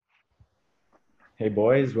Hey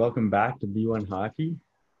boys, welcome back to B1 Hockey.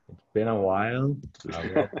 It's been a while. We're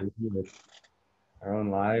all busy with our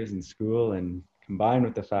own lives and school, and combined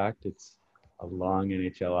with the fact it's a long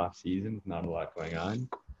NHL off season, not a lot going on.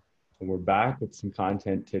 And we're back with some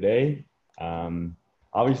content today.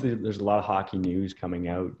 Obviously, there's a lot of hockey news coming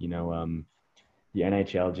out. The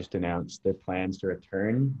NHL just announced their plans to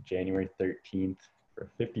return January 13th for a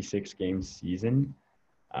 56 game season.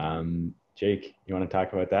 Jake, you want to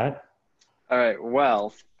talk about that? All right.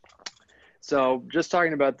 Well, so just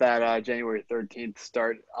talking about that January 13th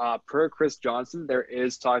start, per Chris Johnson, there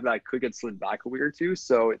is talk that could get slid back a week or two.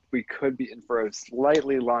 So we could be in for a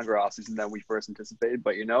slightly longer offseason than we first anticipated.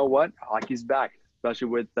 But you know what? Hockey's back, especially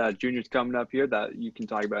with juniors coming up here that you can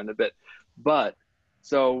talk about in a bit. But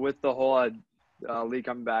so with the whole league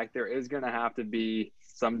coming back, there is going to have to be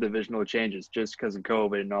some divisional changes just because of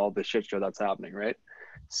COVID and all the shit show that's happening, right?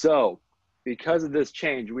 So because of this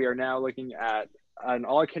change, we are now looking at an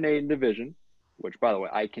all-Canadian division, which, by the way,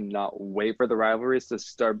 I cannot wait for the rivalries to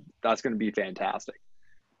start. That's going to be fantastic.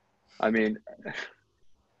 I mean,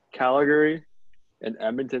 Calgary and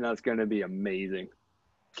Edmonton, that's going to be amazing.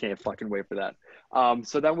 Can't fucking wait for that.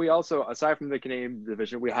 So then we also, aside from the Canadian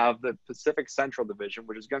division, we have the Pacific Central division,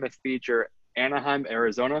 which is going to feature Anaheim,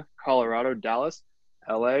 Arizona, Colorado, Dallas,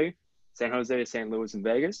 LA, San Jose, St. Louis, and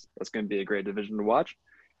Vegas. That's going to be a great division to watch.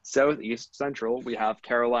 Southeast Central, we have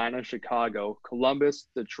Carolina, Chicago, Columbus,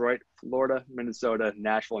 Detroit, Florida, Minnesota,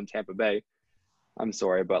 Nashville, and Tampa Bay. I'm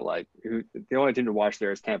sorry, but the only team to watch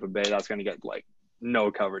there is Tampa Bay. That's going to get no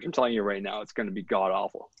coverage. I'm telling you right now, it's going to be god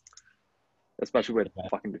awful, especially with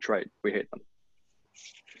fucking Detroit. We hate them.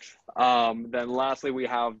 Then lastly, we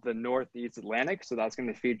have the Northeast Atlantic. So that's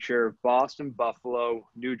going to feature Boston, Buffalo,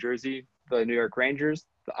 New Jersey, the New York Rangers,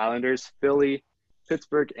 the Islanders, Philly,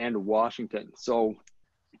 Pittsburgh, and Washington. So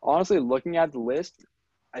honestly, looking at the list,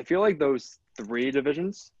 I feel like those three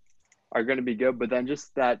divisions are going to be good, but then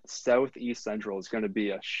just that Southeast Central is going to be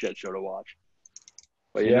a shit show to watch.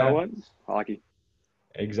 But you know what? Hockey.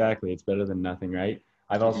 Exactly. It's better than nothing, right?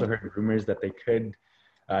 I've also heard rumors that they could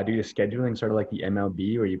do the scheduling sort of like the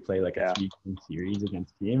MLB, where you play a three-game series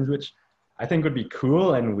against teams, which I think would be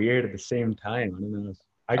cool and weird at the same time. I don't know.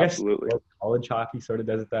 I guess college hockey sort of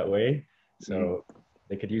does it that way. So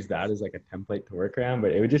they could use that as a template to work around,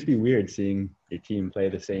 but it would just be weird seeing your team play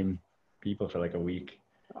the same people for a week.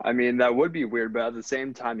 I mean, that would be weird, but at the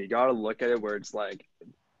same time, you got to look at it where it's the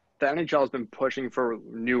NHL has been pushing for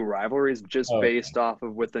new rivalries just based off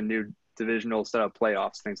of with the new divisional set of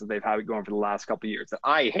playoffs things that they've had going for the last couple of years that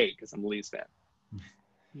I hate because I'm a Leafs fan.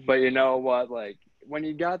 But you know what? When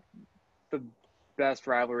you got the best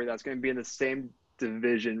rivalry that's going to be in the same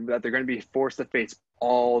division that they're going to be forced to face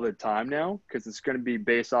all the time now, because it's going to be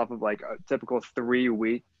based off of a typical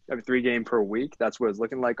 3 game per week. That's what it's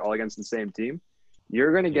looking like, all against the same team.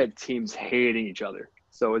 You're going to get teams hating each other.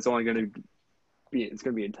 So it's only going to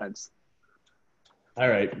be intense. All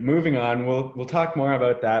right, moving on. We'll talk more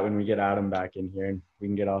about that when we get Adam back in here, and we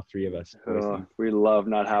can get all three of us. We love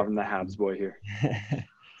not having the Habs boy here.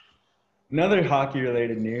 Another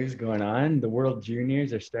hockey-related news going on. The World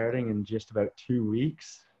Juniors are starting in just about 2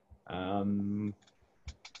 weeks.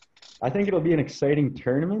 I think it'll be an exciting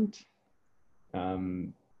tournament.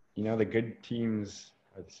 The good teams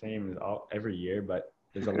are the same as every year, but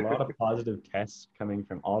there's a lot of positive tests coming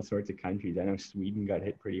from all sorts of countries. I know Sweden got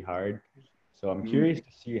hit pretty hard. So I'm curious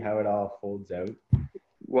to see how it all folds out.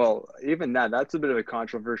 Well, even that's a bit of a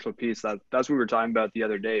controversial piece. That's what we were talking about the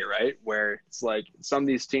other day, right? Where it's some of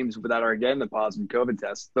these teams that are getting the positive COVID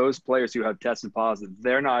tests, those players who have tested positive,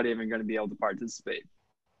 they're not even going to be able to participate.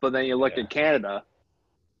 But then you look at Canada,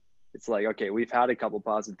 it's okay, we've had a couple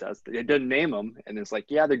positive tests. It didn't name them, and it's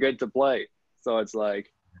they're good to play. So it's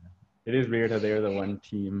it is weird how they're the one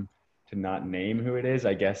team to not name who it is.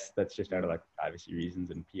 I guess that's just out of privacy reasons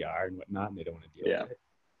and PR and whatnot, and they don't want to deal with it.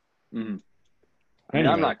 Mm-hmm.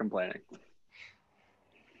 Anyway, I'm not complaining.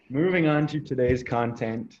 Moving on to today's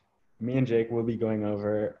content, me and Jake will be going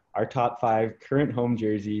over our top 5 current home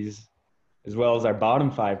jerseys, as well as our bottom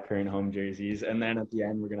 5 current home jerseys, and then at the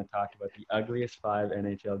end we're going to talk about the ugliest 5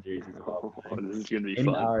 NHL jerseys of all time. This is going to be in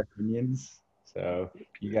fun. our opinions. So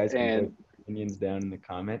you guys can put opinions down in the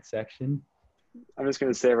comment section. I'm just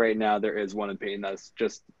going to say right now, there is one opinion that's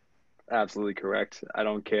just absolutely correct. I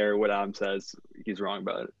don't care what Adam says. He's wrong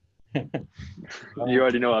about it. You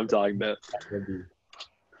already know what I'm talking about.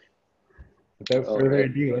 Without further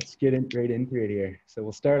ado, let's get right into it here. So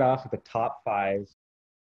we'll start off with the top 5.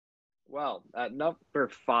 Well, at number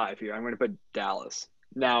 5 here, I'm going to put Dallas.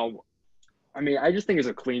 Now, I mean, I just think it's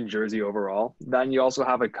a clean jersey overall. Then you also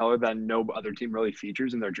have a color that no other team really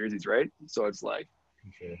features in their jerseys, right? So it's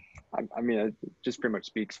Sure. I mean, it just pretty much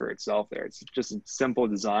speaks for itself there. It's just a simple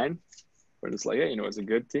design, but it's like, hey, it's a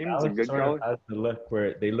good team. It's a Dallas good sort of color. has the look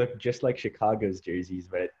where they look just like Chicago's jerseys,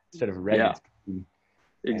 but instead of red, Yeah, it's green.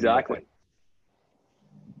 And exactly.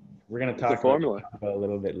 we're going to It's a talk about formula. Chicago a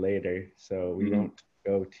little bit later, so we Mm-hmm. won't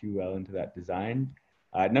go too well into that design.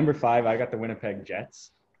 Number 5, I got the Winnipeg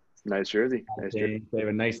Jets. Nice jersey. Nice jersey. They have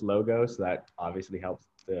a nice logo, so that obviously helps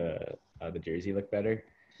the jersey look better.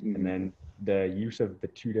 And Mm-hmm. then the use of the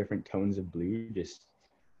 2 different tones of blue just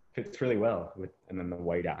fits really well with, and then the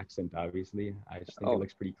white accent, obviously. I just think it Oh,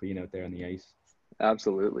 looks pretty clean out there on the ice.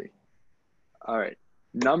 absolutely. All right.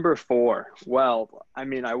 Number 4. Well, I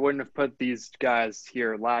mean, I wouldn't have put these guys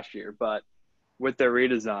here last year, but with their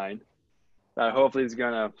redesign, that hopefully is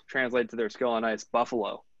going to translate to their skill on ice,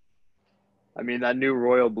 Buffalo. I mean, that new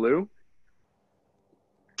royal blue,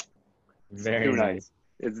 it's Very too nice. nice.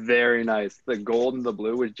 It's very nice. The gold and the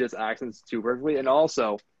blue, which just accents too perfectly. And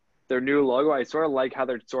also, their new logo, I sort of like how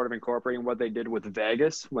they're sort of incorporating what they did with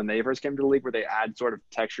Vegas when they first came to the league, where they add sort of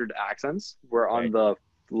textured accents, where on Right. the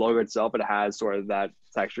logo itself, it has sort of that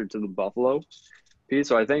texture to the Buffalo piece.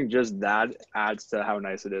 So I think just that adds to how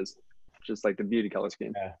nice it is. Just like the beauty color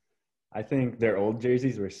scheme. Yeah. I think their old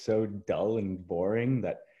jerseys were so dull and boring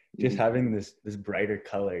that just Mhm. having this brighter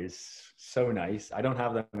color is so nice. I don't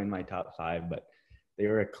have them in my top 5, but they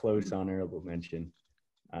were a close honorable mention.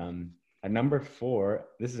 At number 4,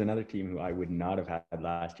 this is another team who I would not have had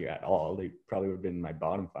last year at all. They probably would have been in my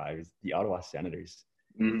bottom 5. Is the Ottawa Senators.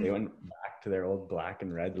 Mhm. They went back to their old black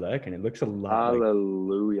and red look, and it looks a lot like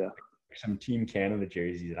Hallelujah. some Team Canada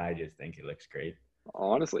jerseys, and I just think it looks great.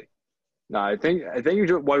 Honestly. No, I think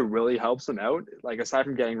what really helps them out, like aside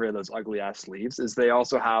from getting rid of those ugly ass sleeves, is they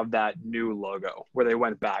also have that new logo where they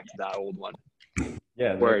went back to that old one,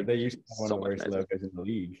 Yeah, where they used to have it's one so of the much worst nicer. logos in the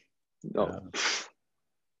league. No, Um,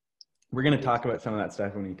 we're going to talk about some of that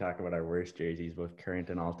stuff when we talk about our worst jerseys, both current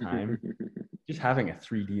and all time. Just having a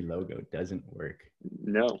 3D logo doesn't work.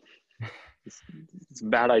 no, it's, it's a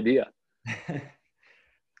bad idea.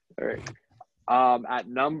 All right. At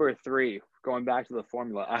number 3, going back to the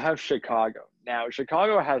formula, I have Chicago. Now,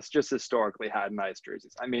 Chicago has just historically had nice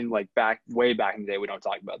jerseys. I mean, like way back in the day, we don't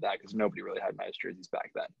talk about that because nobody really had nice jerseys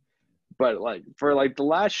back then. But like for like the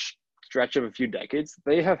last stretch of a few decades,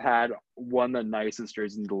 they have had one of the nicest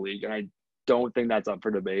jerseys in the league, and I don't think that's up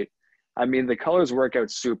for debate. I mean, the colors work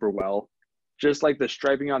out super well. Just like the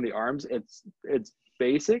striping on the arms, it's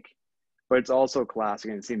basic, but it's also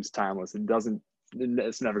classic and it seems timeless.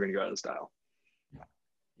 It's never going to go out of style.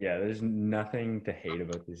 Yeah, there's nothing to hate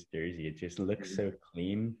about this jersey. It just looks so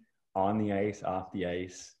clean on the ice, off the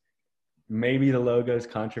ice. Maybe the logo is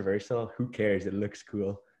controversial. Who cares? It looks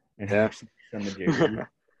cool. And it Yeah. looks nice on the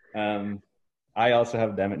jersey. I also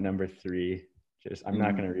have them at number 3. Just I'm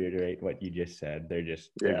not going to reiterate what you just said. They're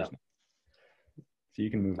just Yeah. so you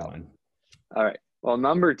can move on. All right. Well,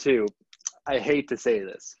 number 2, I hate to say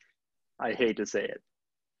this. I hate to say it.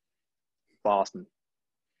 Boston.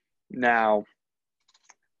 Now,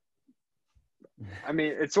 I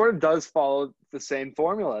mean, it sort of does follow the same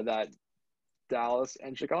formula that Dallas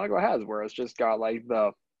and Chicago has, where it's just got like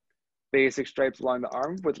the basic stripes along the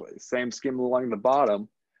arm with the same scheme along the bottom.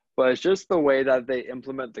 But it's just the way that they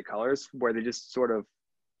implement the colors, where they just sort of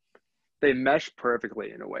they mesh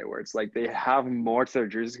perfectly in a way where it's like they have more to their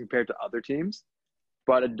jerseys compared to other teams,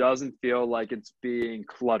 but it doesn't feel like it's being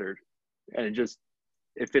cluttered, and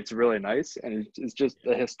it fits really nice, and it's just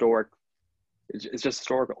a historic. It's just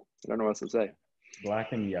historical. I don't know what else to say.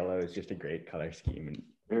 Black and yellow is just a great color scheme in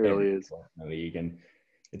It really every is. the league, and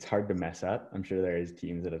it's hard to mess up. I'm sure there is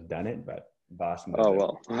teams that have done it, but Boston does Oh it.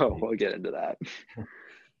 well, we'll get into that.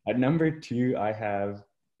 At number 2, I have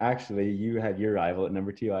actually you had your rival at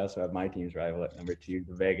number 2. I also have my team's rival at number 2,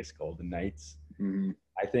 the Vegas Golden Knights. Mm-hmm.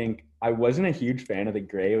 I think I wasn't a huge fan of the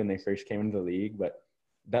gray when they first came into the league, but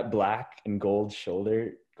that black and gold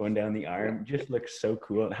shoulder going down the arm just looks so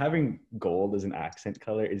cool. And having gold as an accent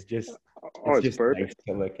color is just Oh, it's just perfect.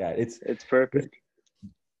 nice to look at. It's perfect.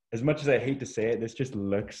 As much as I hate to say it, this just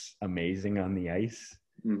looks amazing on the ice.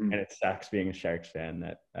 Mm-hmm. And it sucks being a Sharks fan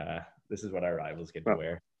that this is what our rivals get to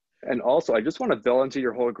wear. And also, I just want to build into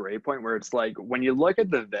your whole gray point where it's like when you look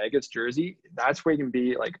at the Vegas jersey, that's where you can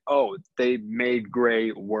be like, oh, they made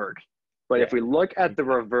gray work. But if we look at the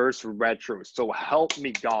reverse retro, so help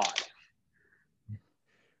me God.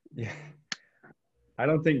 Yeah. I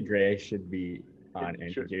don't think gray should be on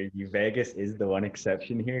any jersey. Vegas is the one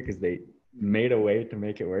exception here because they made a way to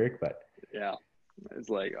make it work. But yeah, it's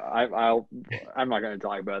like I'm not going to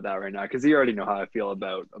talk about that right now because you already know how I feel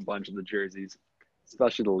about a bunch of the jerseys,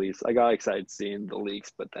 especially the Leafs. I got excited seeing the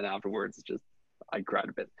leaks, but then afterwards, it's just I cried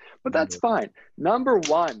a bit, but that's fine. Number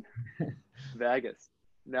one, Vegas.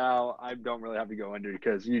 Now, I don't really have to go into it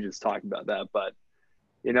because you just talked about that. But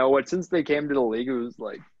you know what? Since they came to the league, it was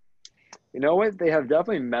like, you know what? They have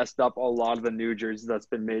definitely messed up a lot of the new jerseys that's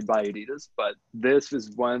been made by Adidas. But this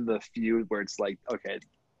is one of the few where it's like, okay,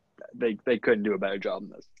 they couldn't do a better job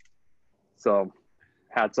than this. So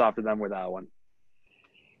hats off to them with that one.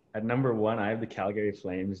 At number one, I have the Calgary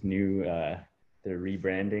Flames new their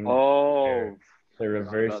rebranding. Oh, their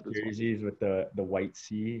reverse jerseys with the white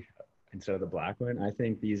C instead of the black one. I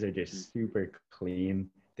think these are just super clean.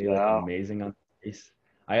 They look amazing on the face.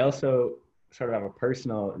 I also sort of have a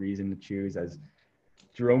personal reason to choose, as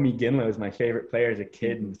Jarome Iginla was my favorite player as a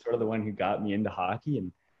kid and sort of the one who got me into hockey.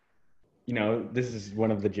 And, you know, this is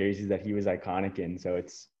one of the jerseys that he was iconic in. So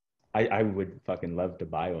I would fucking love to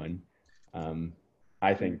buy one.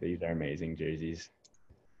 I think these are amazing jerseys.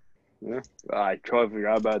 Yeah, I totally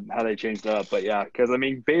forgot about how they changed it up. But yeah, because I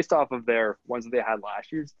mean, based off of their ones that they had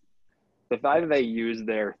last year, the fact that they use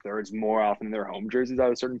their thirds more often in their home jerseys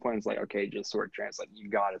at a certain point, it's like, okay, just sort of translate. You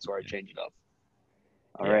got to sort of change it up.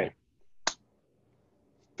 All right.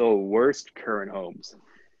 The worst current homes.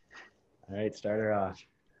 All right, start her off.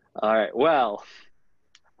 All right. Well,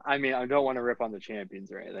 I mean, I don't want to rip on the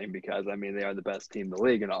champions or anything because, I mean, they are the best team in the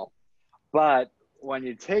league and all. But when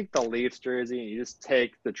you take the Leafs jersey and you just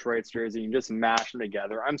take Detroit's jersey and you just mash them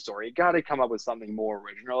together, I'm sorry, you got to come up with something more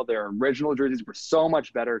original. Their original jerseys were so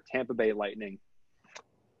much better. Tampa Bay Lightning.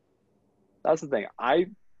 That's the thing.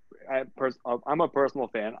 I'm a personal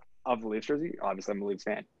fan of the Leafs jersey. Obviously, I'm a Leafs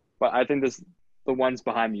fan. But I think the ones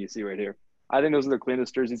behind me you see right here, I think those are the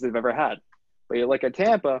cleanest jerseys they've ever had. But you look at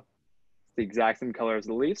Tampa, it's the exact same color as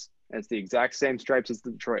the Leafs, and it's the exact same stripes as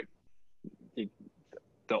the Detroit.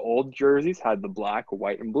 The old jerseys had the black,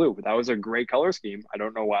 white, and blue. But that was a great color scheme. I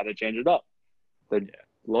don't know why they changed it up. The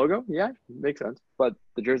logo, yeah, makes sense. But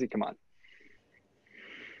the jersey, come on.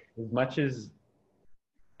 As much as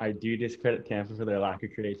I do discredit Tampa for their lack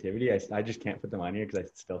of creativity, I just can't put them on here because I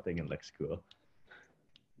still think it looks cool.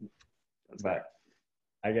 But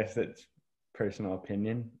I guess it's personal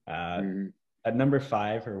opinion. At number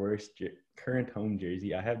 5 for worst current home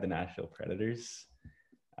jersey, I have the Nashville Predators.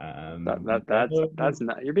 That's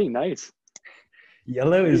not. You're being nice.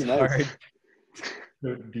 Yellow is hard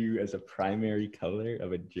to do as a primary color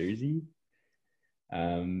of a jersey,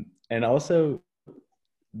 and also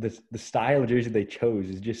the style of jersey they chose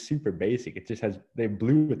is just super basic. It just has they have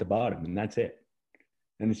blue at the bottom and that's it,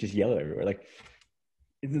 and it's just yellow everywhere. Like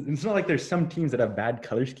it's not like there's some teams that have bad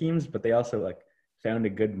color schemes, but they also like found a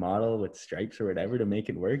good model with stripes or whatever to make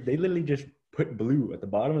it work. They literally just put blue at the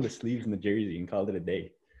bottom of the sleeves in the jersey and called it a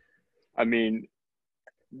day. I mean,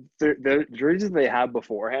 the jerseys they had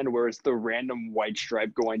beforehand, where it's the random white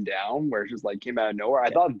stripe going down, where it's just like came out of nowhere. I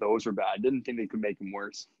thought those were bad. I didn't think they could make them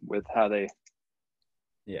worse with how they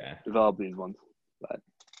developed these ones. But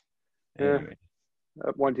anyway.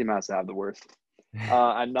 One team has to have the worst.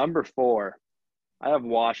 At number 4, I have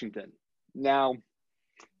Washington. Now,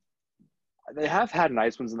 they have had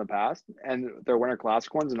nice ones in the past, and their Winter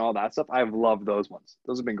Classic ones and all that stuff. I've loved those ones.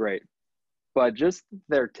 Those have been great. But just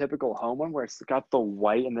their typical home one where it's got the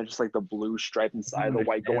white and then just like the blue stripe inside of the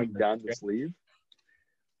white going down the sleeve.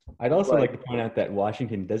 I'd also like to point out that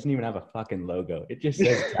Washington doesn't even have a fucking logo. It just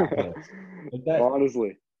says Capitals.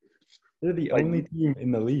 Honestly. They're the only team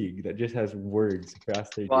in the league that just has words across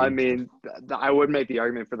their Well, I mean, I would make the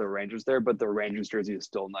argument for the Rangers there, but the Rangers jersey is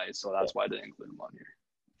still nice, so that's why I didn't include them on here.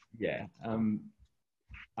 Yeah.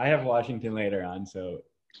 I have Washington later on, so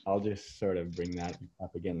I'll just sort of bring that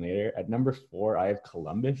up again later. At number 4, I have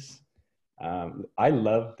Columbus. I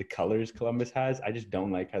love the colors Columbus has. I just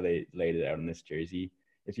don't like how they laid it out in this jersey.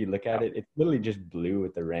 If you look at it, it's literally just blue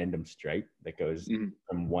with a random stripe that goes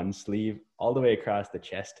from one sleeve all the way across the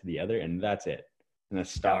chest to the other, and that's it. And a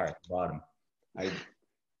star at the bottom.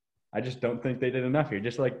 I just don't think they did enough here.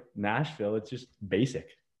 Just like Nashville, it's just basic.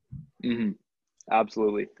 Mm-hmm.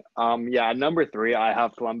 Absolutely. At number 3, I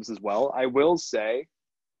have Columbus as well. I will say,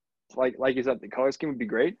 like you said, the color scheme would be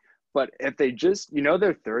great. But if they just,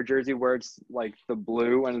 their third jersey where it's like the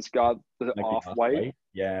blue and it's got the like off-white.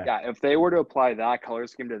 Yeah. If they were to apply that color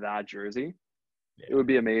scheme to that jersey, it would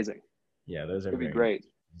be amazing. Yeah, those are It would be great.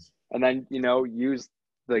 And then, use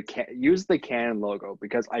the Canon logo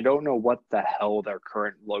because I don't know what the hell their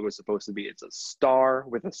current logo is supposed to be. It's a star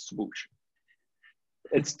with a swoosh.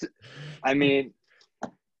 I mean,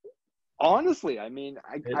 honestly, I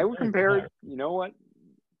would compare, you know what?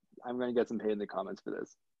 I'm going to get some hate in the comments for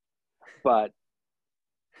this. But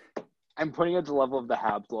I'm putting it to the level of the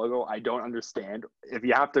Habs logo. I don't understand. If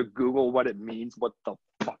you have to Google what it means, what the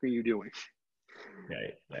fuck are you doing?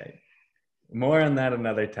 Right. More on that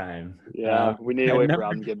another time. Yeah, we need to at wait for number,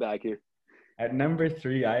 Alvin to get back here. at number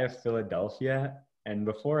 3, I have Philadelphia. And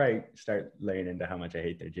before I start laying into how much I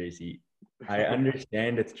hate their jersey, I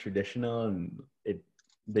understand it's traditional and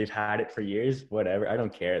they've had it for years. Whatever, I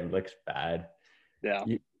don't care. It looks bad. Yeah.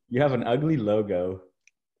 You have an ugly logo,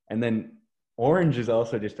 and then orange is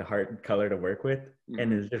also just a hard color to work with,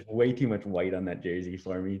 and there's just way too much white on that jersey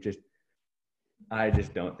for me. I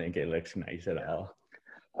just don't think it looks nice at all.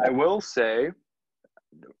 I will say,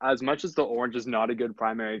 as much as the orange is not a good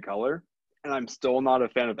primary color, and I'm still not a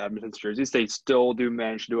fan of Edmonton's jerseys, they still do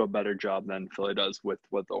manage to do a better job than Philly does with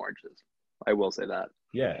what the orange is. I will say that.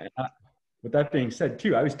 Yeah. With that being said,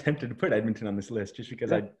 too, I was tempted to put Edmonton on this list just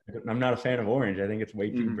because I'm not a fan of orange. I think it's way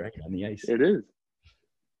too bright on the ice. It is.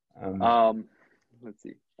 Let's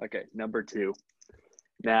see. Okay, number 2.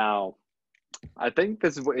 Now, I think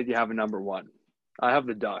this is what you have a number 1. I have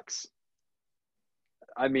the Ducks.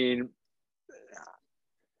 I mean,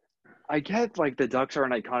 I get like the Ducks are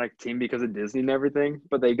an iconic team because of Disney and everything,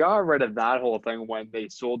 but they got rid of that whole thing when they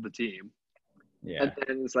sold the team. Yeah. And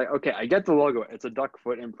then it's like, okay, I get the logo. It's a duck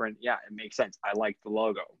foot imprint. Yeah, it makes sense. I like the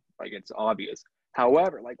logo. Like, it's obvious.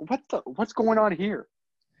 However, like, what's going on here?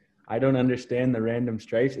 I don't understand the random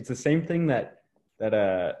stripes. It's the same thing that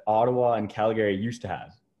Ottawa and Calgary used to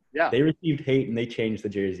have. Yeah. They received hate and they changed the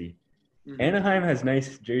jersey. Anaheim has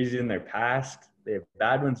nice jerseys in their past. They have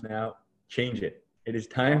bad ones now. Change it. It is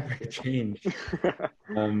time for a change.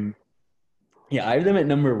 Yeah, I have them at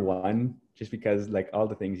number 1 just because, like, all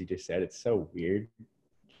the things you just said, it's so weird.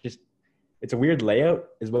 It's a weird layout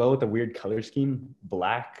as well with a weird color scheme.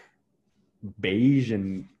 Black, beige,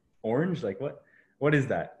 and orange. Like, what is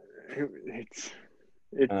that? It's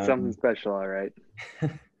something special, all right.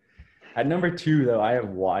 At number 2, though, I have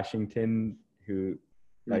Washington, who,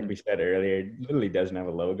 like we said earlier, literally doesn't have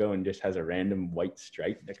a logo and just has a random white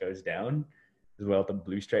stripe that goes down, as well as the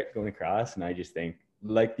blue stripe going across. And I just think,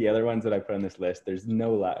 like the other ones that I put on this list, there's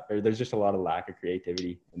just a lot of lack of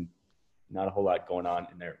creativity and not a whole lot going on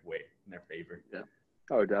in their favor. Yeah.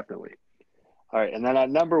 Oh, definitely. All right, and then at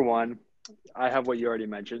number 1, I have what you already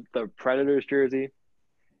mentioned, the Predators jersey.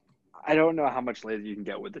 I don't know how much lazy you can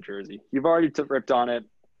get with the jersey. You've already ripped on it.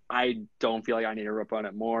 I don't feel like I need to rip on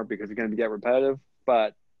it more because it's going to get repetitive.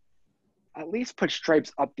 But at least put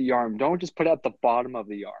stripes up the arm. Don't just put it at the bottom of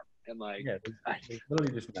the arm. And like, yeah, there's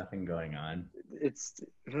literally just nothing going on. It's,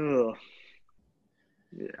 ugh.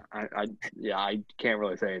 Yeah, I can't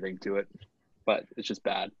really say anything to it, but it's just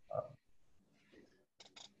bad.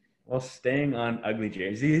 Well, staying on ugly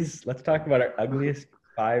jerseys, let's talk about our ugliest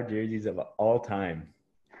 5 jerseys of all time.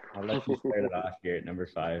 I'll let you start it off here at number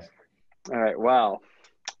 5. All right, well,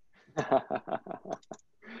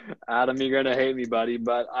 Adam, you're going to hate me, buddy,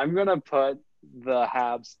 but I'm going to put the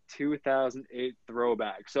Habs 2008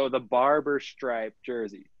 throwback. So the barber stripe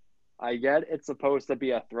jersey. I get it's supposed to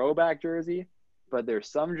be a throwback jersey, but there's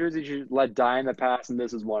some jerseys you let die in the past, and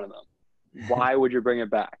this is one of them. Why would you bring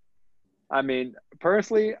it back? I mean,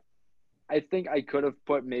 personally, I think I could have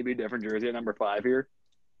put maybe a different jersey at number 5 here,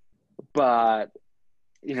 but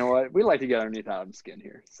you know what? We like to get underneath Adam's skin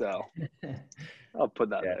here, so I'll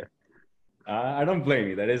put that there. I don't blame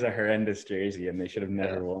you. That is a horrendous jersey, and they should have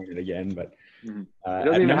never worn it again. But it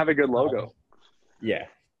doesn't even have a good logo. Yeah.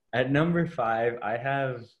 At number 5, I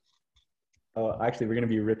have – oh, actually, we're going to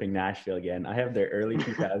be ripping Nashville again. I have their early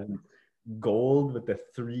 2000s gold with the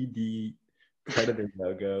 3D Predator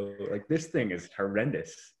logo. Like, this thing is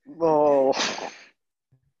horrendous. Oh.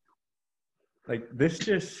 Like, this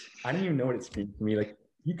just – I don't even know what it speaks to me. Like,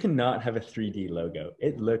 you cannot have a 3D logo.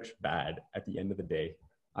 It looks bad at the end of the day.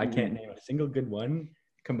 I can't name a single good one.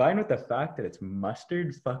 Combined with the fact that it's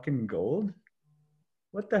mustard fucking gold.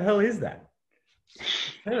 What the hell is that?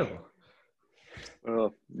 It's terrible.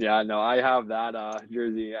 Oh, yeah, no, I have that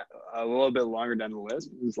jersey a little bit longer down the list.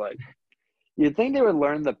 It's like, you'd think they would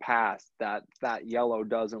learn the past that yellow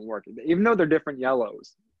doesn't work. Even though they're different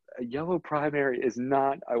yellows, a yellow primary is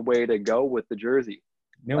not a way to go with the jersey.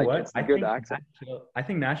 You know what? I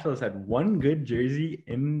think Nashville has had one good jersey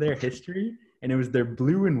in their history, and it was their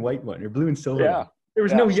blue and white one, or blue and silver one. There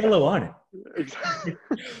was no yellow on it. Exactly.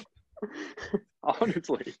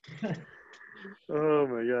 Honestly. Oh,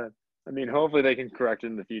 my God. I mean, hopefully they can correct it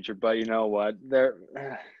in the future, but you know what?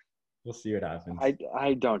 We'll see what happens.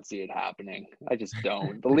 I don't see it happening. I just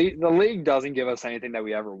don't. The league doesn't give us anything that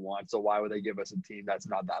we ever want, so why would they give us a team that's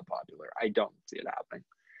not that popular? I don't see it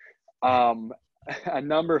happening. At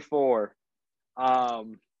number 4,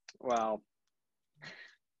 well,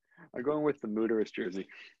 I'm going with the Mooterus jersey.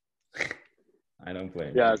 I don't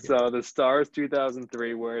blame you. Yeah, so the Stars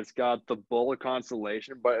 2003, where it's got the bull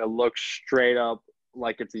constellation, but it looks straight up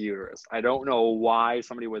like it's a uterus. I don't know why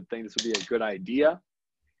somebody would think this would be a good idea.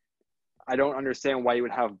 I don't understand why you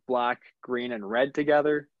would have black, green, and red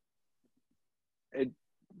together.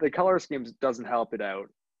 The color schemes doesn't help it out.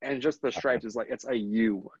 And just the stripes is like, it's a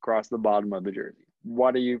U across the bottom of the jersey.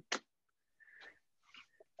 What are you?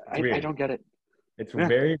 I don't get it. It's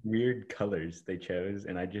very weird colors they chose.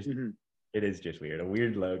 And it is just weird. A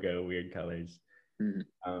weird logo, weird colors.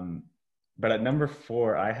 But at number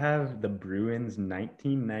 4, I have the Bruins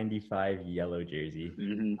 1995 yellow jersey. I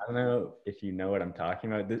don't know if you know what I'm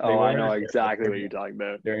talking about. I know exactly what you're talking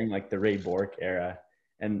about. During like the Ray Bourque era.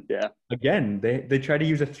 And again, they try to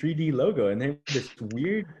use a 3D logo, and they have this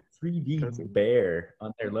weird 3D bear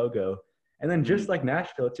on their logo. And then just like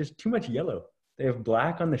Nashville, it's just too much yellow. They have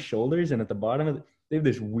black on the shoulders, and at the bottom they have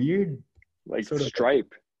this weird like sort of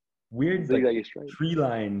stripe. Weird like tree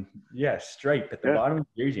line, stripe at the bottom of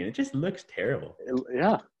the jersey, and it just looks terrible. And,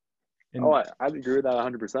 I agree with that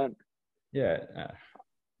 100%.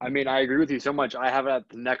 I mean, I agree with you so much. I have it at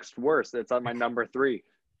the next worst. It's on my number 3.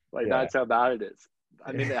 Like that's how bad it is.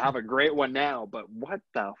 I mean, they have a great one now, but what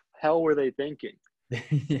the hell were they thinking?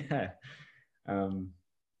 Anyway,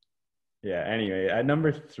 at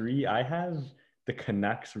number 3, I have the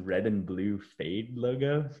Canucks red and blue fade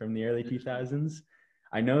logo from the early 2000s.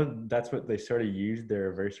 I know that's what they sort of used their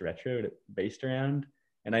reverse retro based around.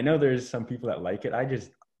 And I know there's some people that like it.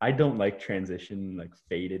 I don't like transition, like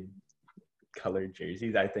faded colored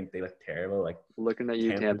jerseys. I think they look terrible. Like looking at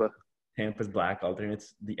you, Tampa's black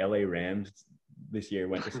alternates. The LA Rams this year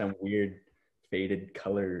went to some weird faded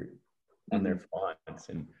color on their fonts.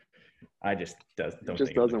 And I just don't think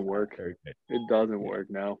it doesn't work. It doesn't work,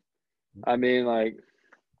 no. I mean, like,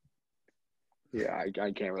 I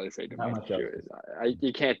can't really say too much.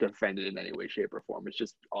 You can't defend it in any way, shape, or form. It's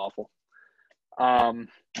just awful.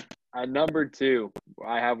 At number 2,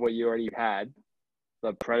 I have what you already had,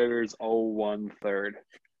 the Predators 01 third.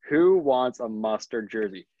 Who wants a mustard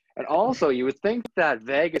jersey? And also, you would think that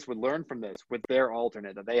Vegas would learn from this with their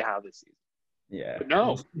alternate that they have this season. Yeah. But no.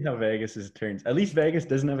 We'll see how Vegas turns. At least Vegas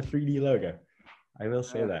doesn't have a 3D logo. I will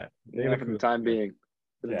say that. For the time being.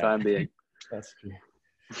 That's true.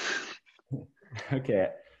 Okay.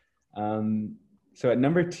 So at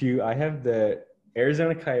number 2, I have the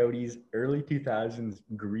Arizona Coyotes early 2000s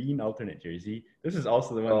green alternate jersey. This is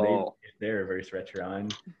also the one they did their reverse retro on.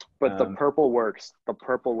 But the purple works. The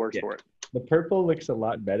purple works for it. The purple looks a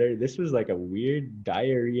lot better. This was like a weird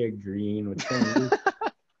diarrhea green with some weird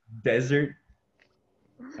desert.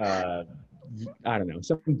 I don't know.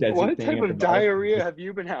 Some desert. What type of diarrhea have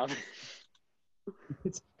you been having?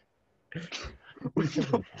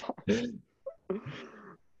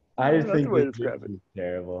 I just think this is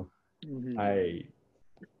terrible. I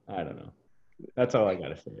don't know. That's all I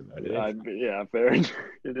gotta say about it. Fair.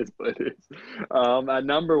 It is what it is. At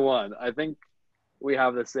number 1, I think we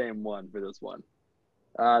have the same one for this one.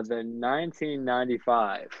 The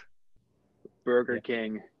 1995 Burger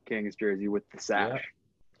King's jersey with the sash. Yeah.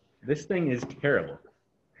 This thing is terrible.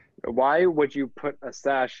 Why would you put a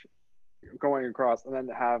sash going across and then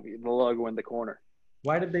have the logo in the corner?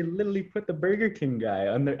 Why did they literally put the Burger King guy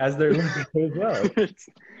on as their logo as well?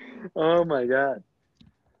 Oh my god!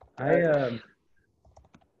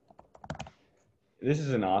 This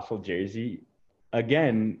is an awful jersey.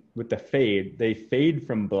 Again, with the fade, they fade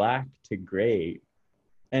from black to gray,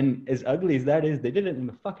 and as ugly as that is, they did it in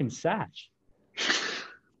the fucking sash.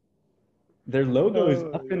 Their logo is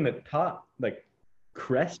up in the top, like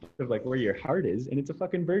crest of like where your heart is, and it's a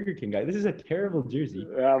fucking Burger King guy. This is a terrible jersey.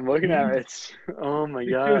 Yeah, I'm looking at it. Oh my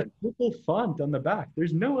god! Purple font on the back.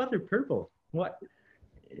 There's no other purple. What?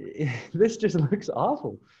 This just looks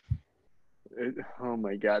awful. Oh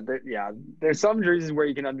my god! There's some jerseys where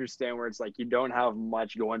you can understand where it's like you don't have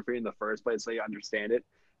much going for you in the first place, so you understand it.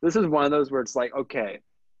 This is one of those where it's like, okay,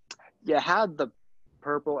 you had the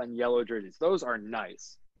purple and yellow jerseys. Those are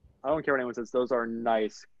nice. I don't care what anyone says. Those are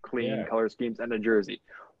nice, clean color schemes and a jersey.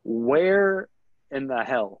 Where in the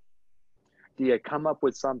hell do you come up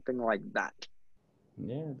with something like that?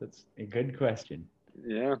 Yeah, that's a good question.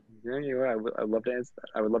 Yeah, you're right. I'd love to answer that.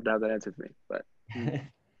 I would love to have that answer for me, but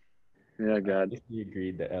yeah, God. You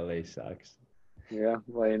agreed that LA sucks. Yeah,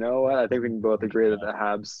 well, you know what? I think we can both agree that the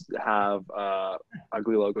Habs have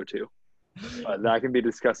ugly logo too. That can be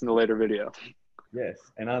discussed in a later video. Yes,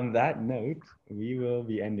 and on that note, we will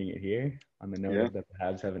be ending it here on the note that the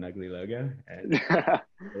Habs have an ugly logo. And it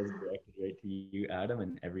was directed right to you, Adam,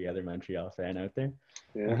 and every other Montreal fan out there.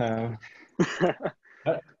 Yeah.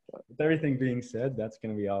 With everything being said, that's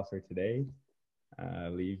going to be all for today.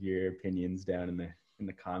 Leave your opinions down in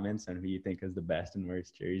the comments on who you think is the best and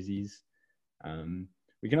worst jerseys.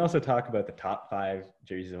 We can also talk about the top 5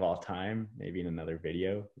 jerseys of all time, maybe in another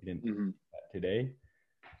video. We didn't do that today.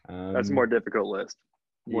 That's a more difficult list.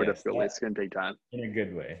 More yes, difficult list. It's going to take time. In a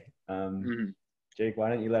good way. Jake, why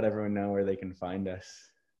don't you let everyone know where they can find us?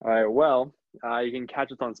 All right. Well, you can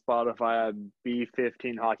catch us on Spotify at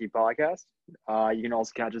B15 Hockey Podcast. You can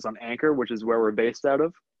also catch us on Anchor, which is where we're based out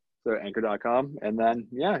of. So anchor.com. And then,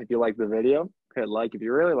 yeah, if you like the video, hit like. If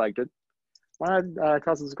you really liked it, why not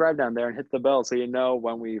toss a subscribe down there and hit the bell so you know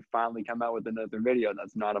when we finally come out with another video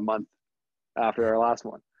that's not a month after our last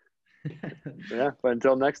one. Yeah, but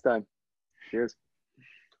until next time, cheers.